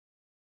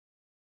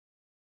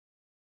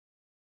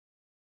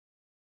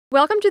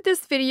Welcome to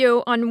this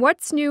video on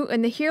what's new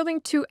in the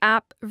HearlInk 2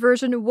 app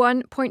version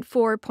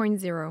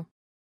 1.4.0.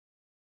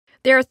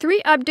 There are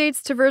 3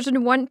 updates to version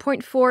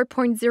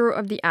 1.4.0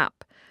 of the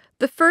app.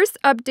 The first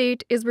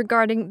update is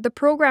regarding the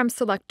program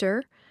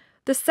selector.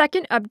 The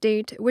second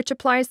update, which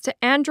applies to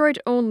Android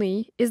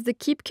only, is the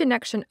Keep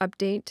Connection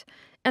update.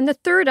 And the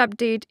third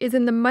update is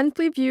in the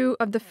monthly view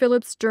of the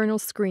Philips journal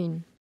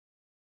screen.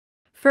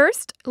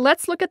 First,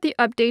 let's look at the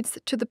updates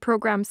to the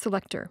program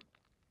selector.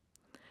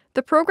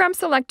 The program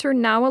selector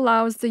now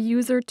allows the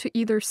user to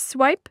either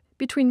swipe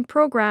between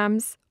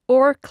programs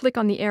or click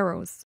on the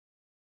arrows.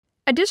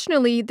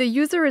 Additionally, the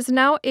user is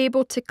now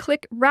able to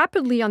click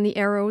rapidly on the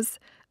arrows,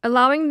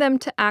 allowing them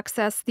to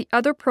access the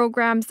other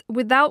programs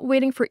without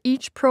waiting for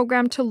each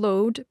program to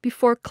load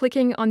before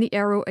clicking on the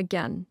arrow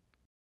again.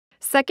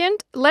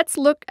 Second, let's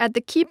look at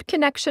the Keep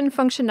Connection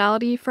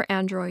functionality for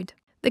Android.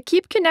 The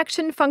Keep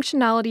Connection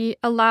functionality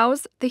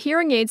allows the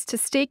hearing aids to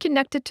stay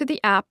connected to the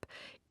app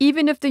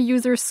even if the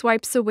user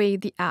swipes away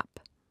the app.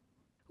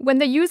 When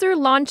the user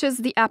launches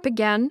the app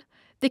again,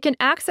 they can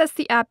access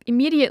the app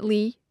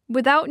immediately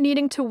without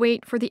needing to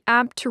wait for the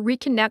app to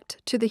reconnect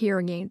to the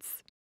hearing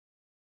aids.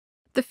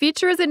 The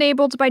feature is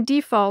enabled by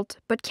default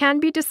but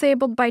can be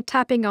disabled by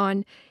tapping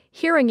on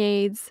Hearing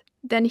Aids,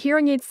 then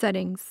Hearing Aid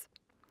Settings.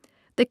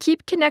 The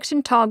Keep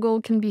Connection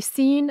toggle can be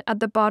seen at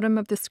the bottom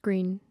of the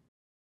screen.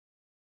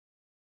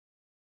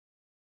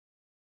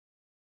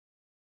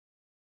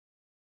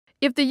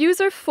 If the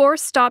user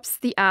force stops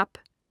the app,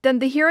 then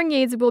the hearing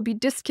aids will be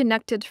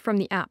disconnected from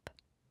the app.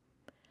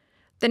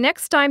 The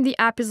next time the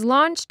app is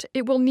launched,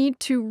 it will need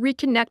to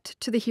reconnect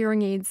to the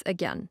hearing aids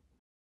again.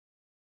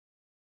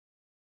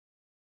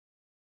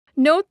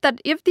 Note that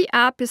if the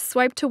app is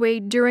swiped away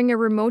during a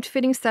remote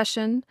fitting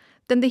session,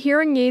 then the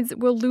hearing aids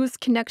will lose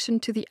connection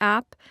to the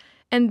app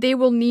and they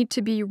will need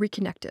to be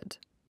reconnected.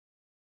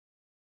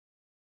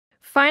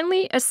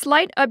 Finally, a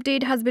slight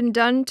update has been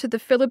done to the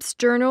Philips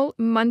Journal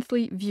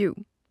monthly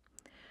view.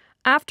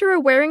 After a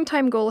wearing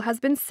time goal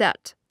has been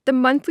set, the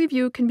monthly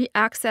view can be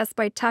accessed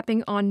by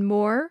tapping on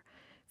More,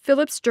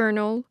 Philips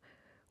Journal,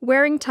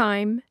 Wearing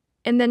Time,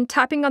 and then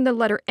tapping on the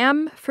letter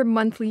M for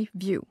monthly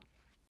view.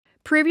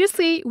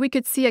 Previously, we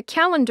could see a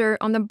calendar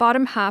on the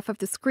bottom half of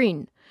the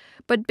screen,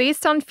 but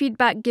based on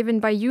feedback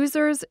given by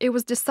users, it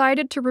was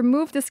decided to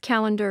remove this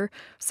calendar,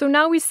 so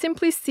now we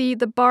simply see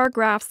the bar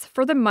graphs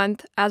for the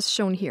month as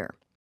shown here.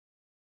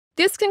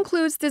 This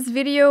concludes this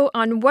video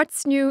on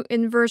what's new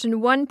in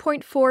version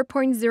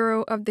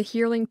 1.4.0 of the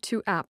HearlInk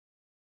 2 app.